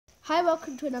Hi,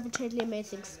 welcome to another totally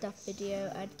amazing stuff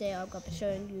video, and today I'm going to be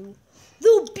showing you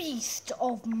the Beast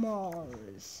of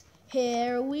Mars.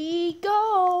 Here we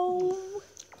go!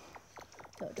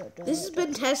 This has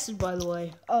been tested, by the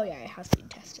way. Oh yeah, it has been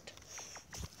tested.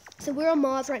 So we're on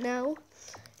Mars right now,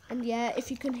 and yeah, if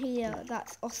you can hear,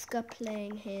 that's Oscar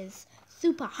playing his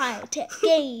super high-tech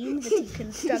game that he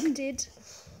constructed.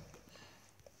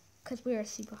 Because we're a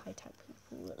super high-tech people.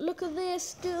 Look at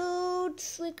this,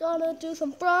 dudes. We're gonna do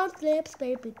some front flips,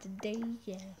 baby, today,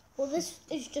 yeah. Well, this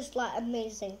is just like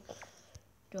amazing.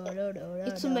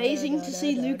 It's amazing to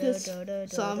see Lucas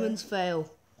Simons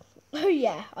fail. Oh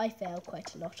yeah, I fail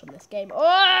quite a lot on this game.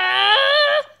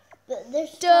 Oh! But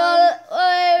this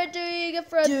We're doing a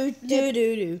front flip.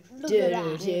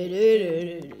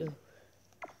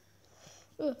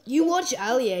 You watch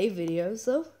Ali A videos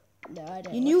though? No, I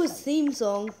don't. You knew his theme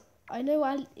song. I know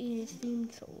his theme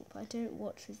song, but I don't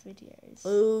watch his videos.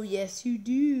 Oh yes, you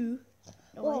do.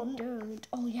 No, Well, I don't.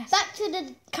 Oh yes. Back to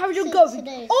the Carry on going.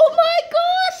 today. Oh my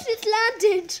gosh, it's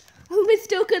landed. Oh, we're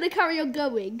still gonna carry on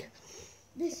going.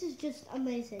 This is just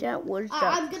amazing. That was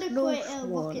I'm gonna create a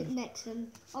rocket next, and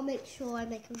I'll make sure I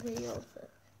make a video of it.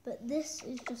 But this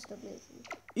is just amazing.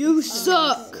 You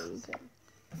suck. Amazing.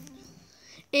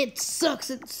 It sucks.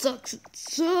 It sucks. It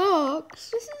sucks.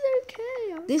 This is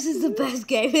okay. This is the best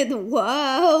game in the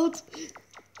world.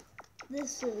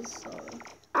 This is so.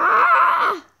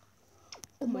 Ah!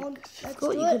 Oh my Come on, gosh. I let's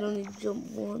thought do you it. could only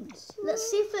jump once. Let's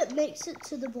see if it makes it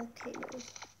to the volcano.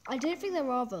 I don't think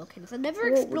there are volcanoes. I've never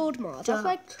What explored Mars. That's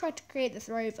why I that? tried to create this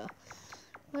rover.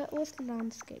 What's the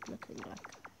landscape looking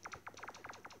like?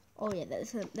 Oh yeah,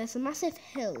 there's a massive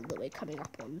hill that we're coming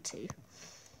up onto.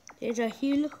 There's a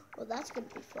hill. Well, that's gonna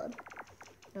be fun.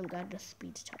 I'm going to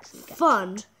speed taxi again.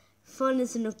 Fun. Fun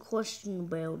isn't a question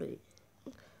about it.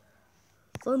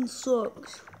 Fun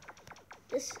sucks.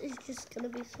 This is just gonna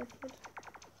be so fun.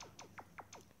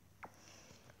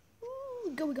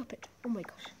 Ooh, going up it. Oh my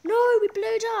gosh. No, we blew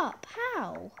it up.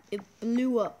 How? It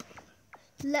blew up.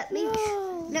 Let me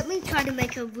try to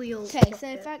make a real. Okay,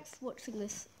 so thanks for watching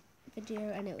this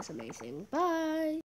video, and it was amazing. Bye.